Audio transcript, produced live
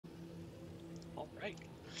right.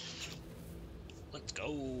 Let's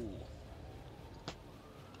go.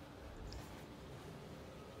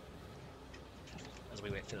 As we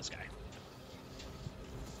wait for this guy.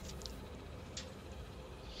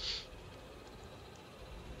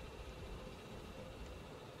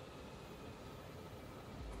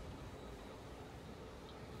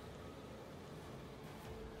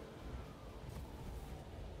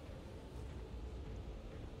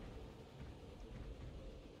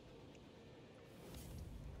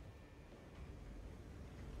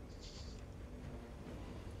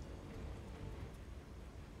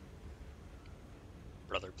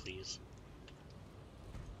 Brother, please.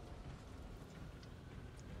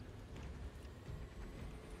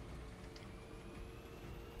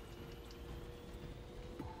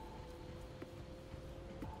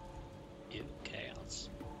 Ew, chaos.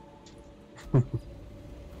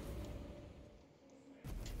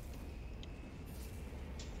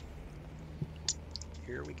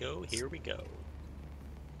 Here we go, here we go.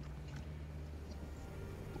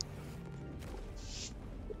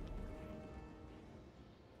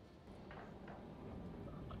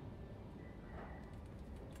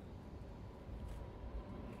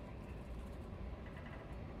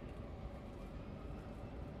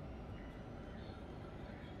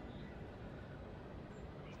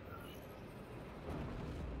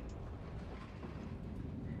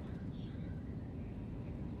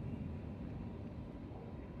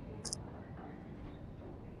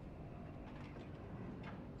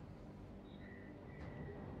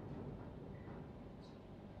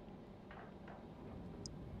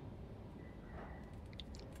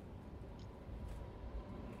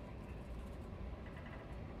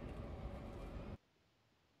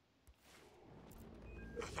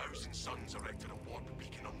 The Thousand Suns erected a warp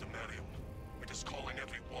beacon on Demerium. It is calling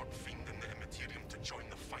every warp fiend in the Immaterium to join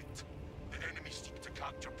the fight. The enemy seek to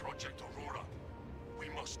capture Project Aurora. We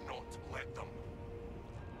must not let them.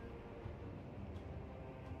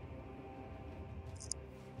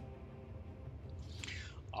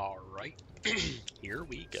 Alright, here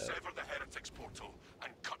we go. Sever the Heretics portal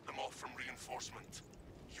and cut them off from reinforcement.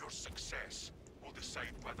 Your success will decide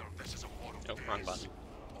whether this is a war of Oh, wrong days button.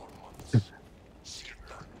 or months. See it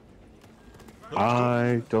done.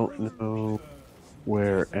 I don't know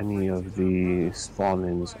where any of the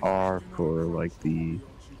spawn-ins are for like the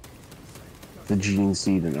gene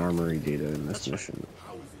seed and armory data in this mission.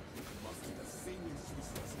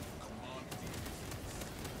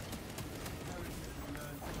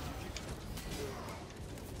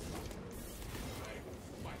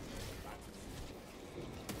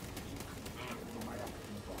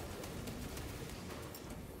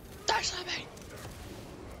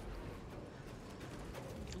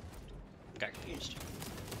 Got confused.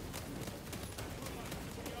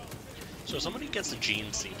 So if somebody gets a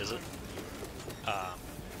gene seed, does it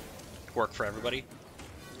work for everybody?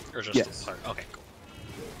 Or just Yes. the part? Okay, cool.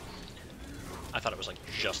 I thought it was like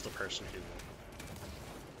just the person who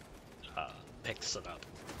picks it up.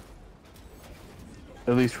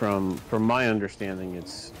 At least from my understanding,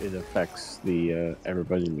 it affects the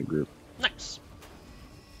everybody in the group. Nice.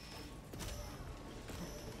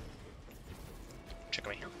 Check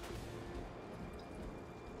right here.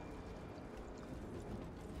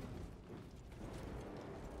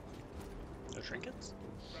 No trinkets?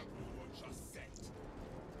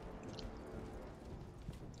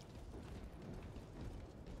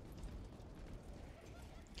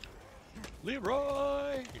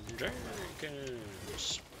 Leroy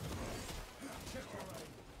Jenkins.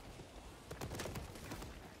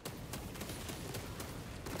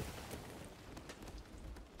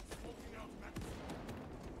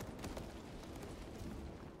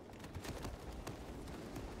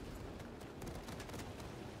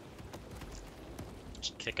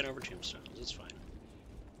 Just kicking over tombstones, it's fine.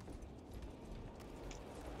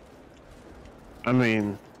 I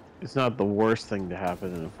mean, it's not the worst thing to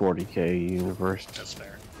happen in a 40k universe. That's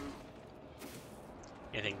fair.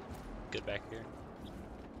 Anything good back here?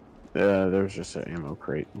 There's just an ammo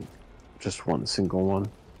crate, just one single one.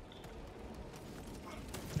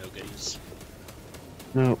 No goodies.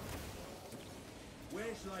 Nope. Where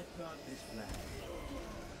shall I plant this flag?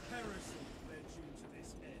 Heresy led you to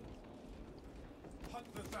this end. Hunt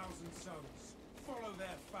the Thousand Sons. Follow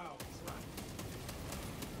their foul track.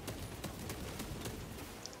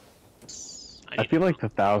 I feel like the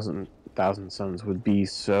thousand Sons would be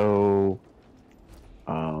so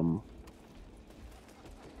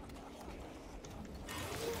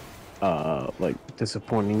like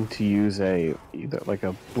disappointing to use either like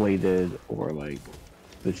a bladed or like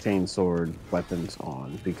the chainsword weapons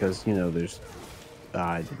on, because you know there's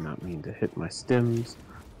I did not mean to hit my stims.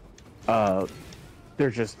 they're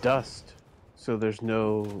just dust, so there's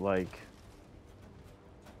no like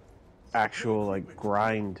actual like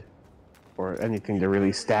grind or anything to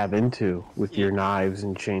really stab into with your knives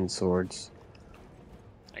and chain swords.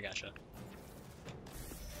 I gotcha.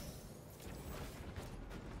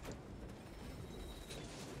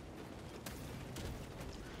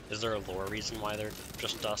 Is there a lore reason why they're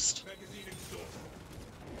just dust?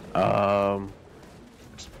 There's some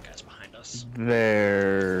guys behind us.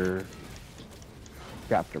 They're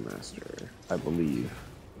chapter master, I believe.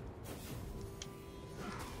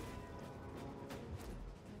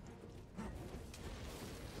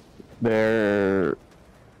 They're,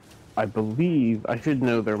 I believe, I should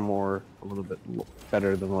know they're more, a little bit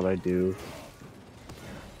better than what I do,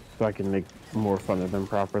 so I can make more fun of them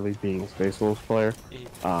properly, being a Space Wolves player.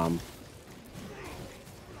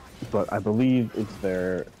 But I believe it's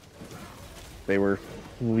they were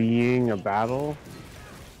fleeing a battle,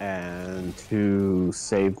 and to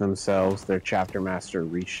save themselves, their chapter master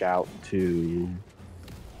reached out to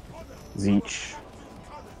Zeech.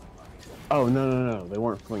 Oh, no, they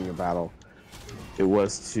weren't fleeing a battle. It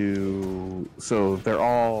was so they're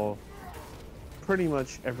all, pretty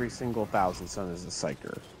much every single Thousand Sun is a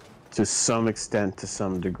Psyker, to some extent, to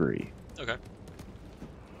some degree. Okay.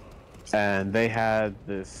 And they had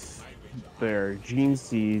their gene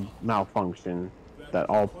seed malfunction that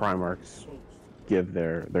all Primarchs give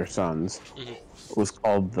their sons. It was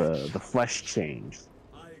called the flesh change.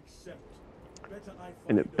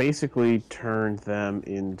 And it basically turned them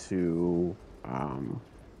into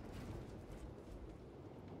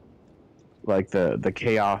like the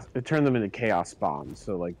chaos. It turned them into chaos spawns.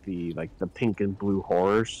 So like the pink and blue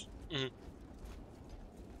horrors.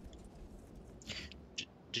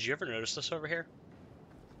 Did you ever notice this over here?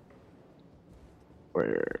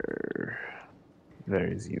 Where there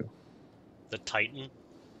is you. The Titan?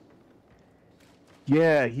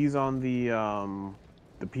 Yeah, he's on the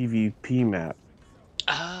PvP map.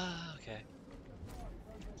 Ah, okay.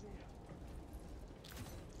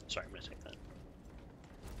 Sorry, I'm gonna take that.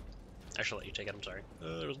 I should let you take it, I'm sorry.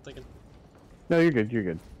 I wasn't thinking. No, you're good, you're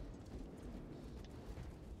good.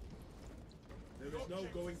 There is no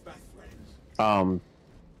going back, friends.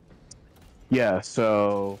 Yeah,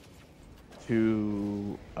 so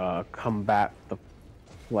to combat the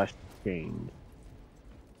flesh change,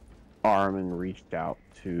 Ahriman reached out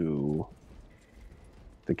to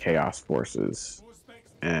the Chaos Forces,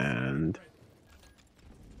 and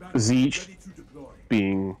Zeech,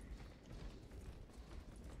 being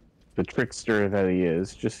the trickster that he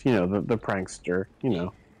is, just, you know, the prankster, you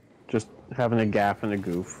know, just having a gaff and a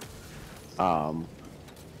goof. You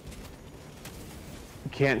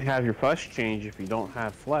can't have your flesh change if you don't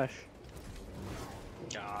have flesh.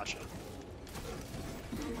 Gotcha.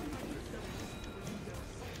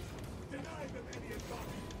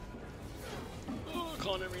 Oh,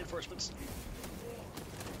 calling in reinforcements.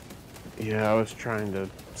 Yeah, I was trying to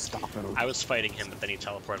stop him. I was fighting him, but then he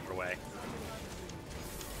teleported away.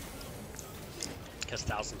 Because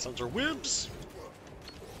Thousand Suns are wimps!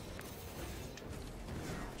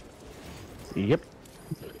 Yep.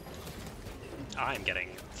 I'm getting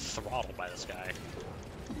throttled by this guy.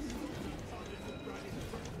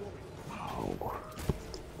 Oh.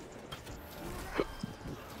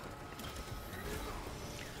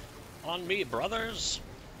 On me, brothers!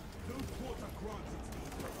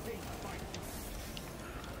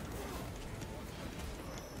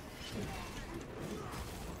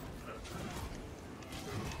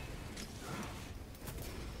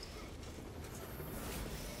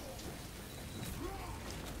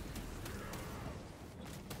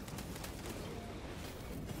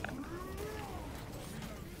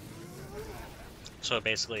 So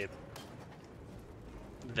basically,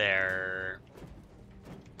 their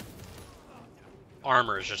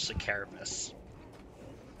armor is just a carapace.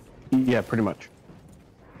 Yeah, pretty much.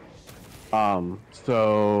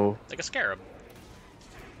 So Like a scarab.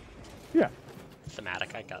 yeah.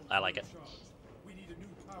 Thematic, I like it.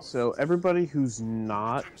 So everybody who's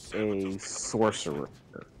not a sorcerer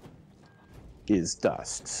is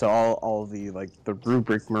dust. So all the the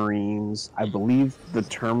Rubric Marines, I believe the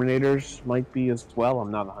Terminators might be as well.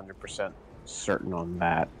 I'm not 100% certain on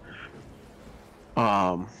that.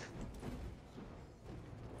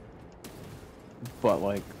 But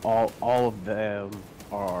like all of them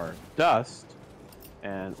are dust,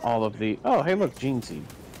 and all of the hey look, Gene Seed.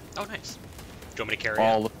 Oh nice. Do you want me to carry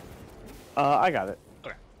All it? I got it.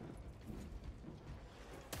 Okay.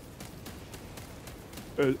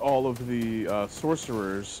 All of the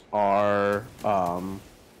sorcerers are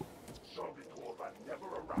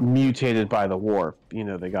mutated by the warp. You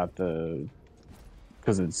know, they got the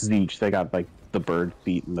because it's Zeech. They got like the bird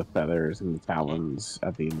feet and the feathers and the talons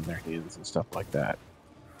at the end of their hands and stuff like that.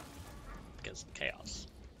 Because chaos.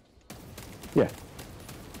 Yeah.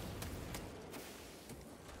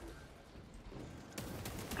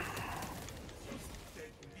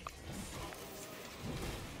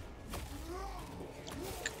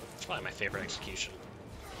 It's probably my favorite execution.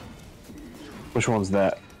 Which one's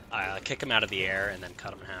that? Kick him out of the air and then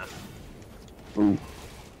cut him in half. Ooh.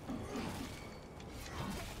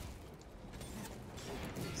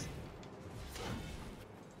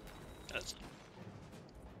 That's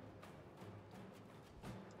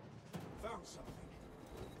Found something.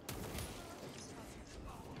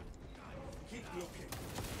 Keep looking.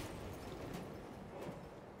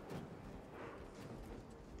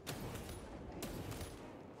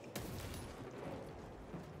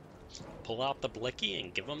 pull out the blicky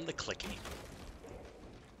and give him the clicky.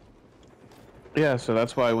 Yeah, so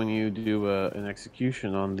that's why when you do an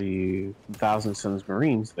execution on the Thousand Sons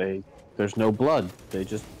Marines, there's no blood. They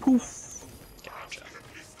just poof. Gotcha.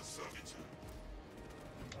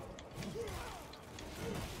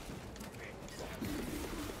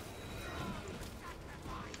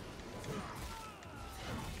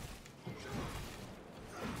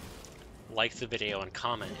 Like the video and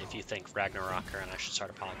comment if you think Ragnaroker and I should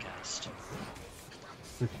start a podcast.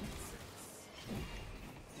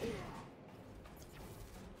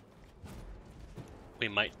 We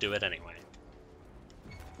might do it anyway.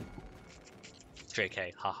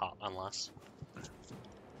 JK, haha, unless.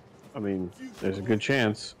 I mean, there's a good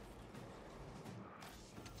chance.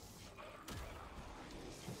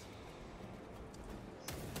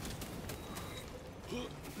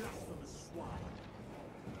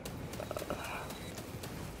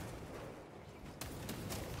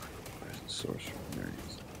 Where's the sorcerer? There he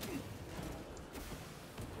is.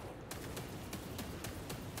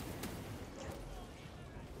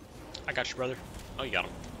 I got you, brother. Oh, you got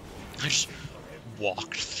him. I just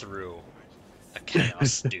walked through a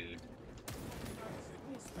chaos dude.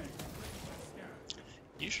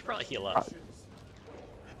 You should probably heal up.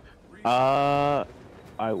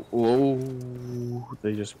 Whoa,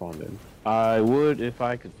 they just spawned in. I would if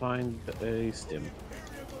I could find a stim.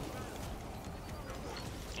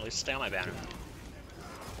 At least stay on my banner.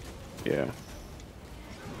 Yeah.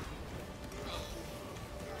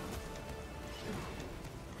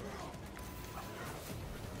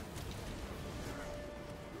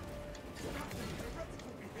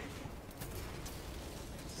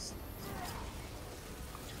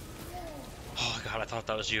 Oh god, I thought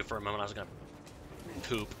that was you for a moment. I was gonna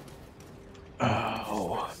poop.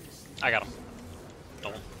 Oh. I got him.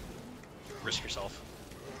 Don't risk yourself.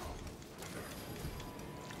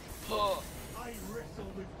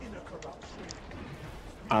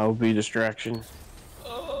 I'll be distraction.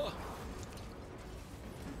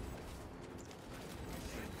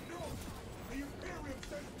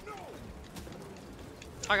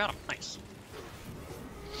 I got him. Nice.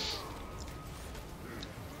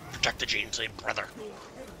 Protect the gene, say brother.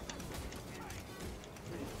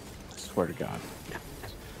 I swear to God.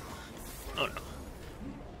 Oh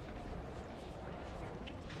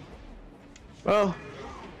no.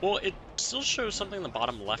 Well, it still shows something in the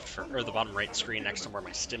bottom left for, or the bottom right screen next to where my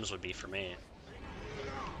stims would be for me.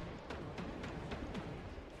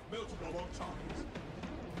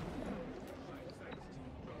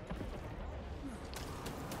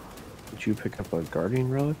 Did you pick up a guardian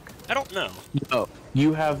relic? I don't know. Oh,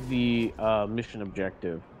 you have the mission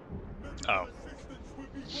objective. Oh.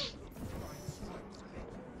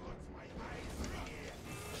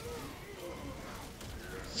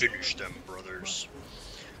 Finish them, brothers.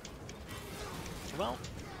 Well,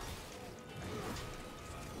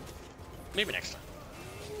 maybe next time.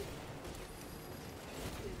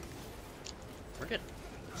 We're getting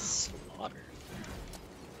slaughtered.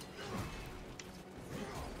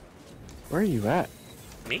 Where are you at?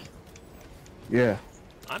 Me? Yeah.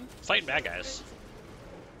 I'm fighting bad guys.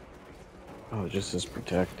 Oh, it just says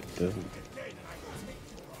protect. It doesn't.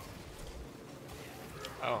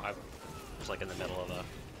 Oh, I was like in the middle of a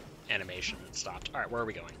animation and stopped. All right, where are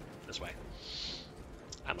we going? This way.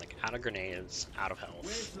 I'm like out of grenades, out of Where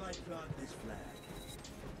health. shall I plant this flag?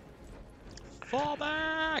 Fall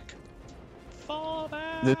back! Fall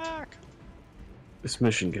back! This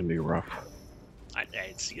mission can be rough. I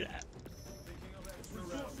didn't see that.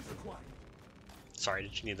 Resources acquired. Sorry,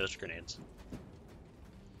 did you need those grenades?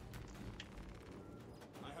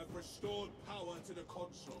 I have restored power to the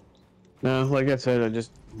console. No, like I said, I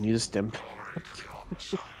just need a stim.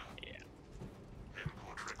 Yeah.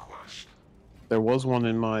 Import request. There was one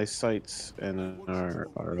in my sights, and our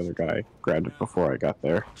other guy grabbed it before I got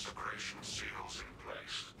there. Consecration seals in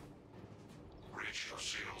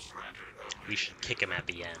we should kick him at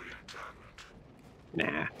the end. Nah.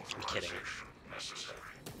 I'm kidding.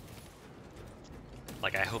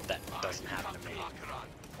 Like, I hope that doesn't happen to me.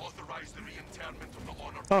 Authorize the reinterment of the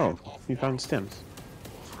honor Oh, bed of you found stems.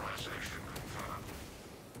 Authorization confirmed.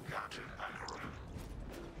 Captain Acheron.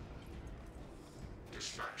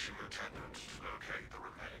 Dispatching attendants to locate the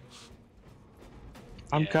remains.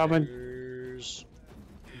 I'm coming. There's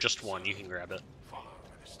just one, you can grab it. Follow,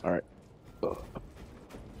 Minister. Alright. Ugh.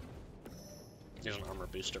 There's an armor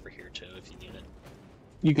boost over here too, if you need it.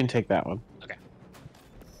 You can take that one. Okay.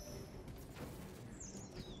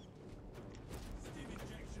 Stim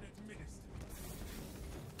injection administered.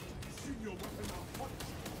 Assume your weapon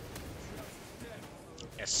malfunctioned. Just dead.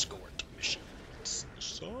 Escort missions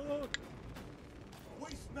suck.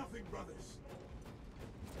 Waste nothing, brothers.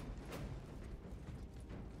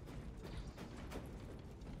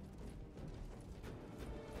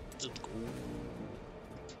 Let's go.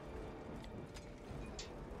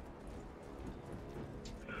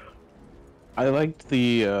 I liked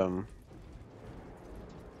the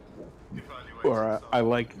or I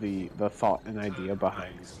like the thought and idea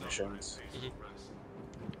behind these missions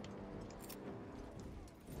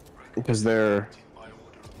because they're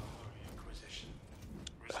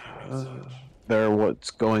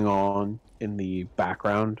what's going on in the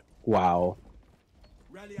background while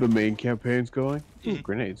Rally the up. main campaign's going. Ooh, Mhm.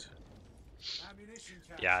 grenades. Ammunition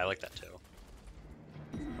cap. Yeah, I like that too.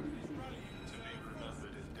 Remembered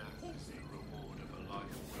in death is the reward of a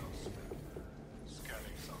life well spent.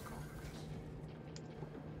 Scanning sarcophagus.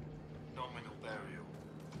 Nominal burial.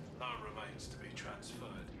 No remains to be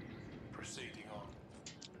transferred. Proceeding on.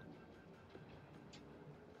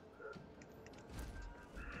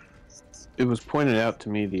 It was pointed out to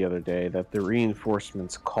me the other day that the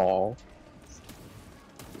reinforcements call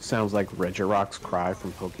sounds like Regiroc's cry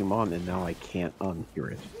from Pokemon, and now I can't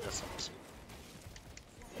unhear it. That's awesome.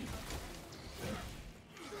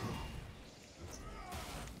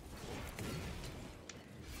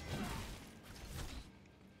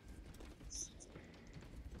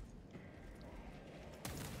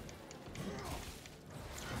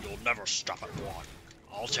 You'll never stop at one.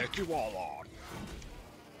 I'll take you all on.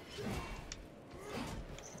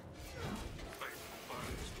 Faithful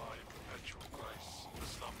foes lie in perpetual grace. The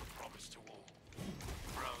slumber promised to all.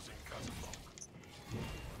 Browsing Kazabok.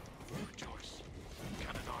 Rejoice.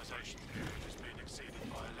 Canonization period has been exceeded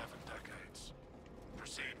by 11 decades.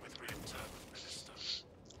 Proceed with reinterment, Minister.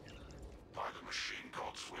 By the machine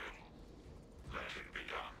god's will, let it be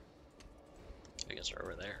done. I guess we're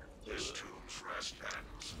over there. This tomb's rest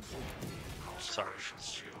ends. Sorry. Consecration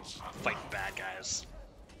seals unbound. Fighting bad guys.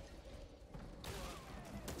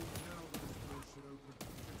 Now the door should open.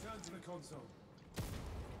 Return to the console.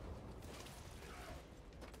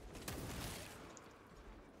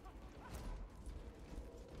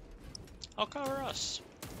 I'll cover us.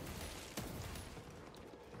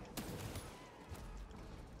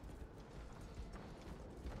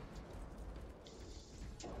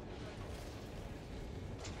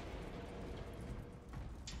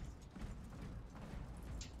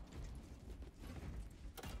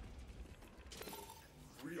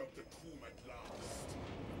 Free up the tomb at last.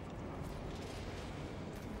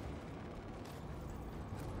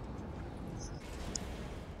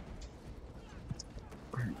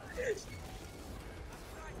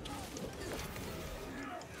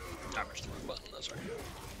 I pushed the wrong button, that's right.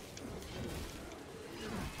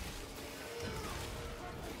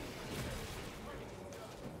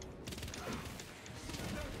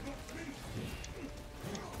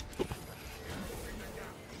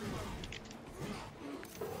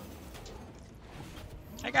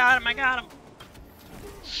 I got him, I got him!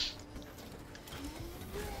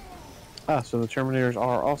 Ah, so the Terminators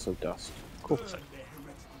are also dust. Cool. Burn their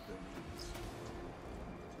heretical domains.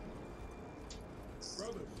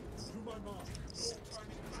 Brothers, to my mark. No time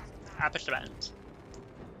in I pushed the buttons.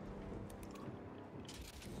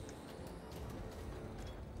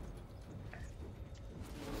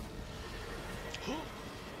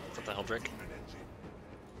 What the hell, Drake?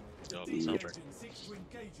 Oh, demon sounds right. engine seeks to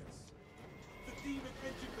engage us. The demon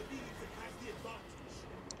engine believes it has the advantage.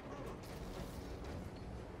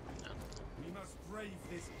 We must brave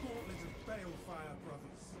this gauntlet of balefire,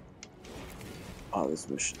 brothers. Oh, this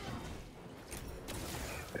mission.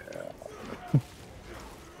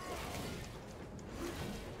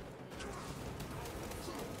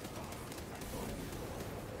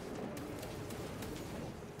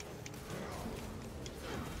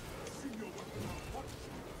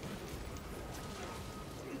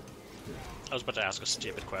 I was about to ask a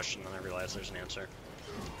stupid question, and I realized there's an answer.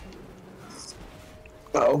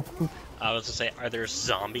 Oh. I was to say, are there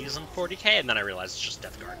zombies in 40k? And then I realized it's just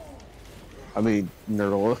Death Guard. I mean,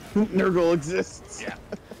 Nurgle, Nurgle exists. Yeah.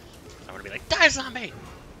 I'm gonna be like, die, zombie!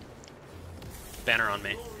 Banner on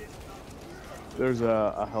me. There's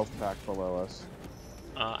a health pack below us.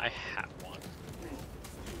 I have one.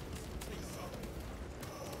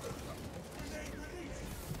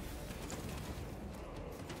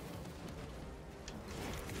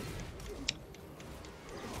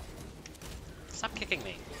 Stop kicking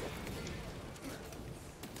me.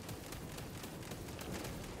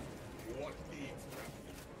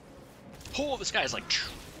 Oh, this guy's like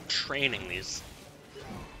training these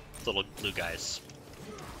little blue guys.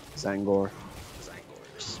 Zangor.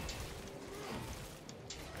 Zangors.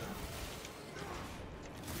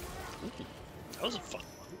 Ooh, that was a fun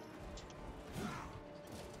one.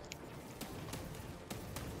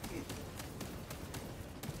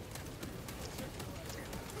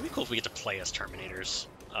 It'd be cool if we get to play as Terminators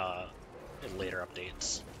in later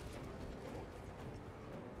updates.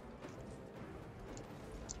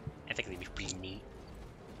 I think it'd be pretty neat.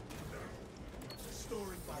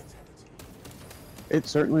 Restoring vitality. It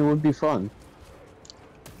certainly would be fun.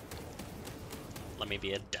 Let me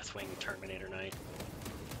be a Deathwing Terminator Knight.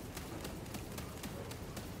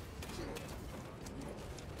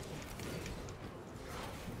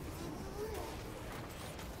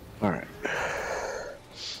 Alright.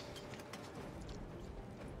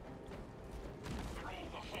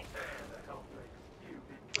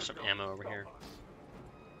 Some ammo over here.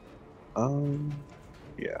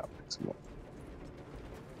 Yeah, I'll pick some more.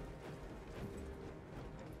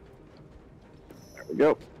 There we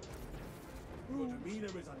go. Your demeanor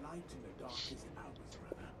is a light in the darkest hours,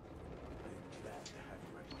 brother. I am glad to have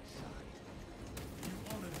you at my side. You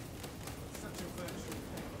honor me, such a virtual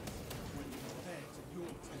presence when compared to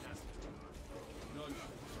your tenacity. None,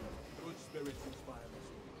 good spirits inspire us,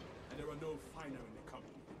 and there are no finer in the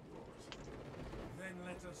company than yours. Then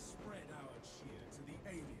let us spread our cheer to the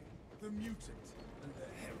alien, the mutant, and the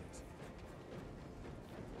heretic.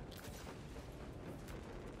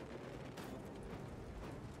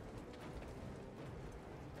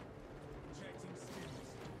 Projecting skills.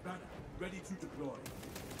 Banner, ready to deploy.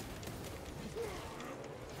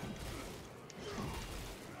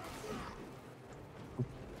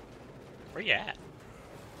 Where you at?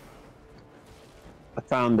 I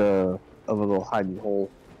found a little hidey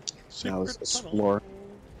hole. Now let's Secret tunnel. explore.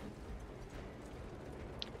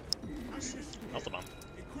 Melt the bomb.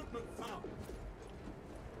 Equipment found.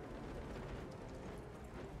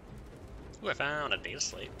 Ooh, I found a data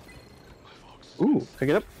slate. Ooh, pick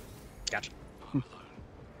it up Gotcha.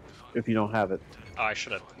 if you don't have it. Oh, I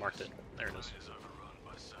should have marked it. There it is.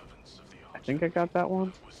 I think I got that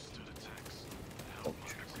one. Oh,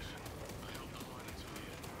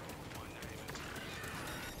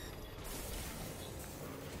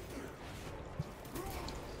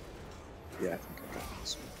 yeah, I think I got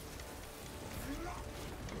this one.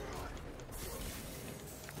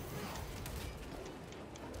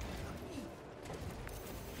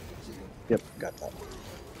 Yep, got that one.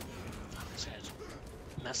 This guy's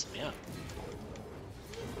messing me up.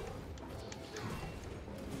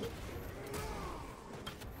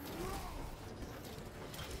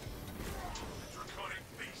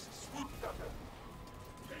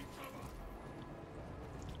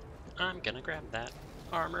 I'm gonna grab that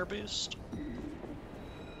armor boost.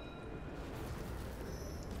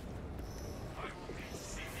 I will be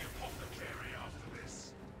seeing the apothecary after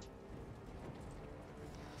this.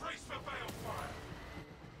 Brace for balefire.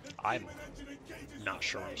 I'm not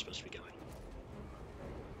sure where I'm supposed to be going.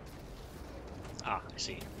 Ah, I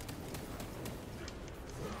see.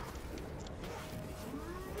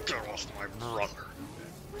 Get off my brother.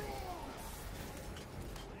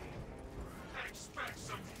 Expect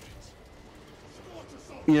some heat.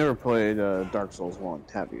 You never played Dark Souls 1,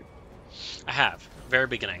 have you? I have. Very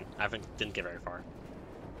beginning. I didn't get very far.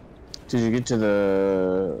 Did you get to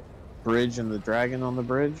the bridge and the dragon on the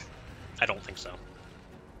bridge? I don't think so.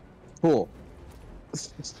 Cool.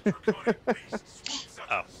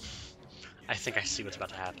 Oh. I think I see what's about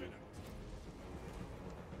to happen.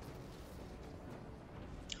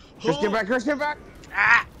 Chris, get back! Chris, get back!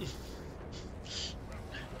 Ah!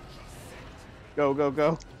 Go, go,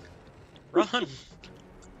 go. Run!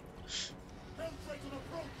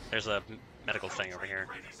 There's a medical thing over here.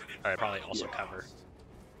 Alright, probably also cover.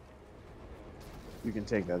 You can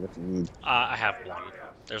take that if you need. I have one.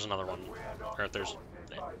 There's another one. Or there's...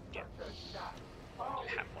 yeah. I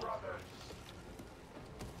have one.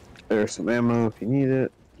 There's some ammo if you need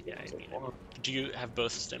it. Yeah, I need it. Do you have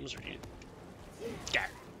both stims, or do you... Yeah.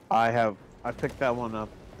 I picked that one up,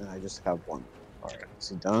 and I just have one. Alright, is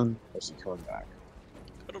he done? Or is he coming back?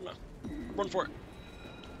 I don't know. Run for it.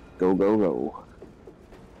 Go, go, go.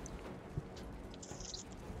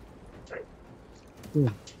 These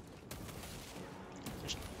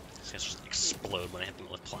guys just explode when I hit them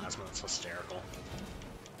with plasma. It's hysterical.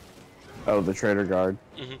 Oh, the Trader Guard.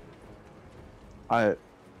 Mm-hmm. I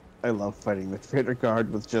love fighting the Trader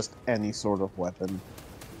Guard with just any sort of weapon.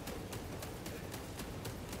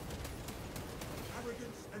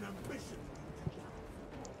 Arrogance and ambition.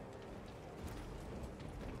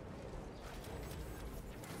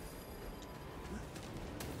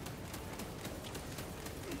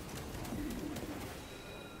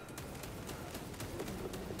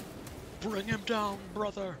 Bring him down,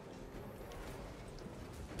 brother.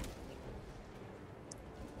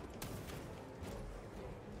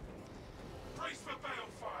 Brace for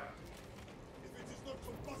balefire! If it is not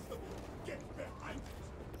combustible, get behind it.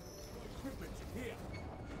 Equipment here.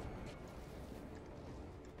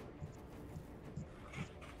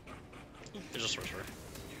 There's a sorcerer.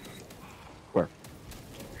 Where?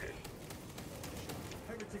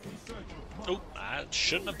 Heretic insurgent. Oh, I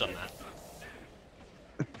shouldn't have done that.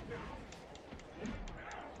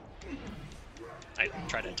 I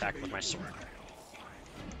tried to attack with my sword.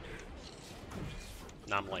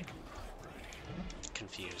 Now I'm like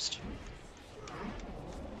confused.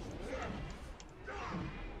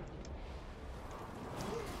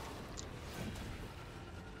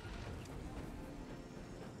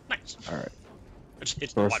 Nice. Alright. I just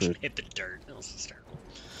hit, Sorcerer. watch him hit the dirt. That was hysterical.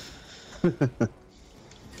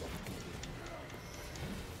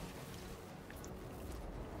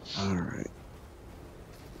 Alright.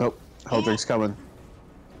 Oh, Heldrick's coming.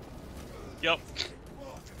 Yup.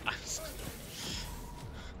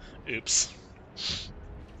 Oops.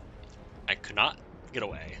 I could not get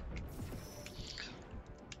away.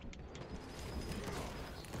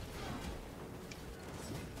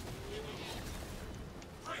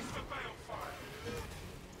 Brace for balefire!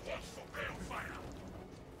 Watch for balefire!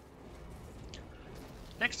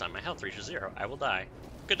 Next time my health reaches 0, I will die.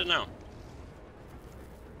 Good to know.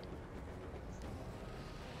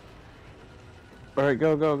 Alright,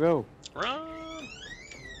 go, go, go. Run!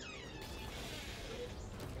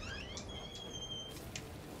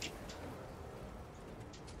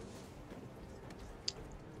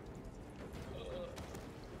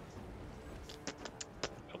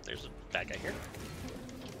 Oh, there's a bad guy here.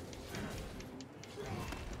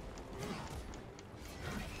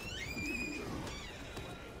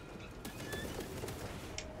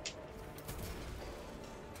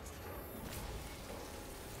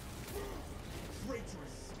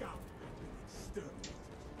 Traitorous scum have been exterminated.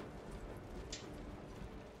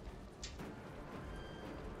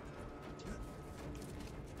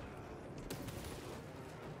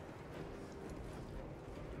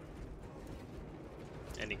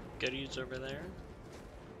 Any goodies over there?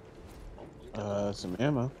 Some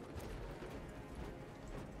ammo.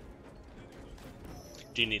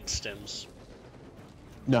 Do you need stims?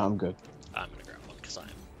 No, I'm good. I'm gonna grab one because I'm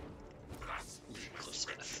close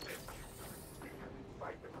to death.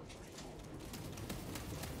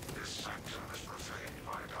 This sanctum is profaned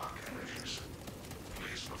by dark energies.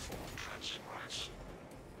 Please perform cleansing rites.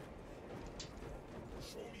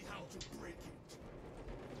 Show me how to break it.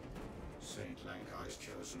 Saint Lankai's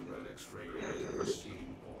chosen relics radiate a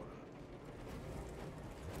pristine order.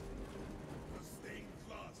 The stained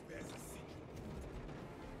glass bears a secret.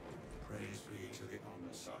 Praise be to the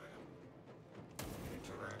Omnissiah.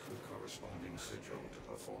 Interact with corresponding sigil to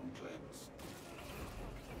perform cleanse.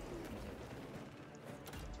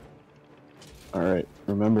 Alright,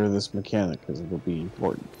 remember this mechanic because it'll be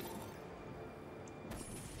important.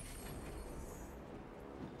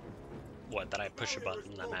 What, that I push a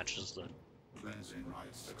button that matches the... Cleansing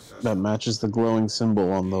rites successful. That matches the glowing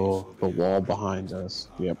symbol on the wall behind us.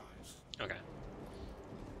 Yep. Okay.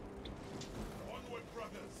 Onward,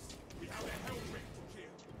 brothers. We have a Hellring to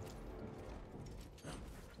kill.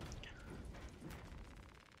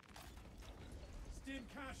 Stim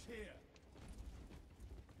cash here.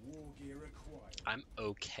 War gear acquired. I'm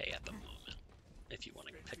okay at the moment, if you want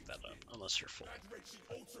to pick that up, unless you're full. That wretched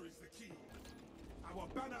altar is the key. Our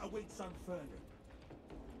banner awaits unfurled.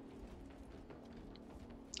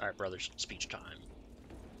 Alright, brothers, speech time.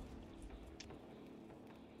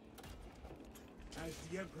 As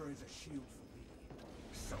the Emperor is a shield for me,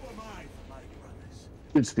 so am I for my brothers.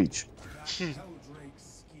 Good speech. That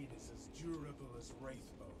Helldrake's skin is as durable as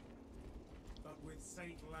Wraithbone. But with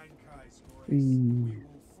Saint Lankai's grace, we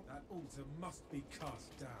will... That altar must be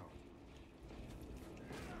cast down.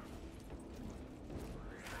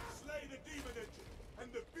 Slay the demon engine,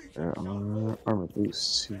 and the beacon shall fall. Armor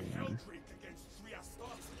boost too. Helldrake against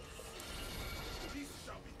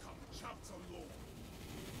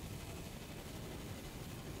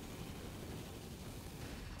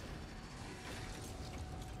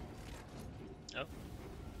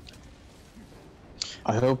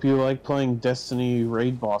I hope you like playing Destiny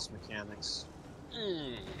raid boss mechanics.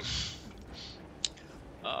 Mm.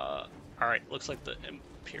 Alright, looks like the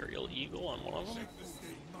Imperial Eagle on one of them.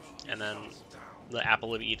 And then the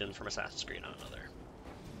Apple of Eden from Assassin's Creed on another.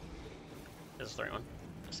 Is this the right one?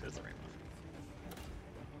 This is the right one.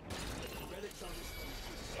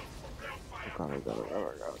 I got it.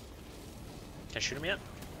 Can I shoot him yet?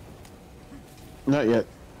 Not yet.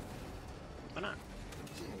 Why not?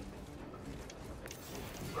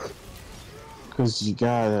 Because you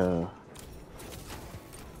gotta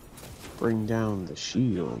bring down the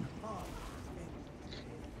shield.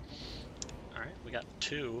 Alright, we got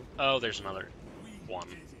 2. Oh, there's another 1.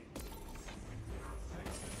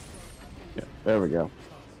 Yeah, there we go.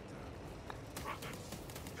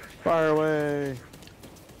 Fire away!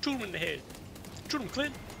 Shoot him in the head. Shoot him,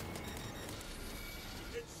 Clint.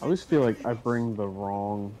 I always feel like I bring the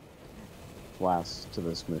wrong class to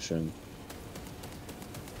this mission.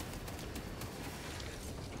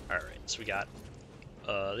 Alright, so we got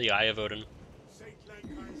the Eye of Odin,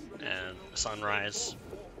 and Sunrise,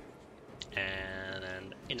 and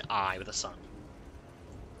then an eye with a sun.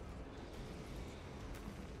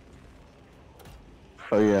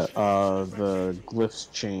 Oh yeah, the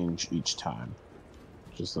glyphs change each time.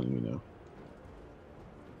 Just letting you know.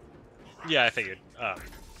 Yeah, I figured. I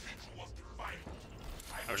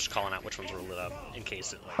was just calling out which ones were lit up in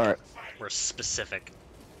case it like, Alright. were specific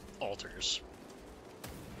altars.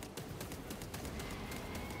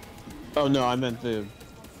 Oh no, I meant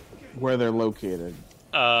where they're located.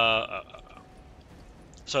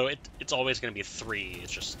 So it's always going to be 3,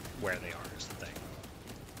 it's just where they are is the thing.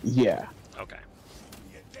 Yeah. Okay.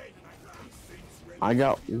 I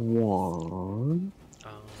got one.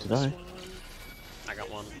 Did This I? one. I got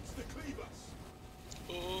one.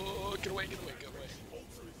 Oh, get away, get away, get away.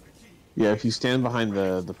 Yeah, if you stand behind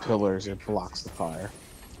the pillars, it blocks the fire.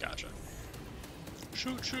 Gotcha.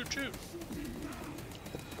 Shoot, shoot, shoot.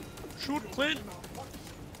 Shoot, Clint.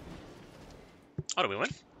 Oh, do we win?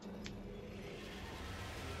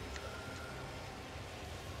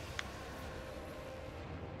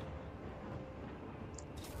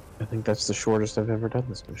 I think that's the shortest I've ever done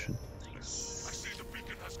this mission. I see the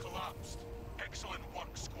beacon has collapsed. Excellent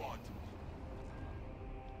work, squad.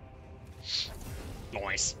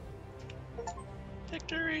 Nice.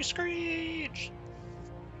 Victory Screech!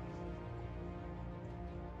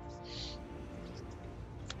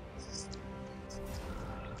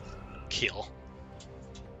 Kill.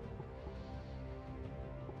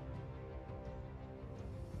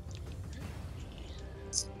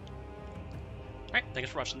 Alright, thanks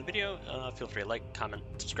for watching the video. Feel free to like, comment,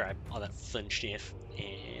 subscribe, all that fun stuff,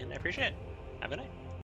 and I appreciate it. Have a good night.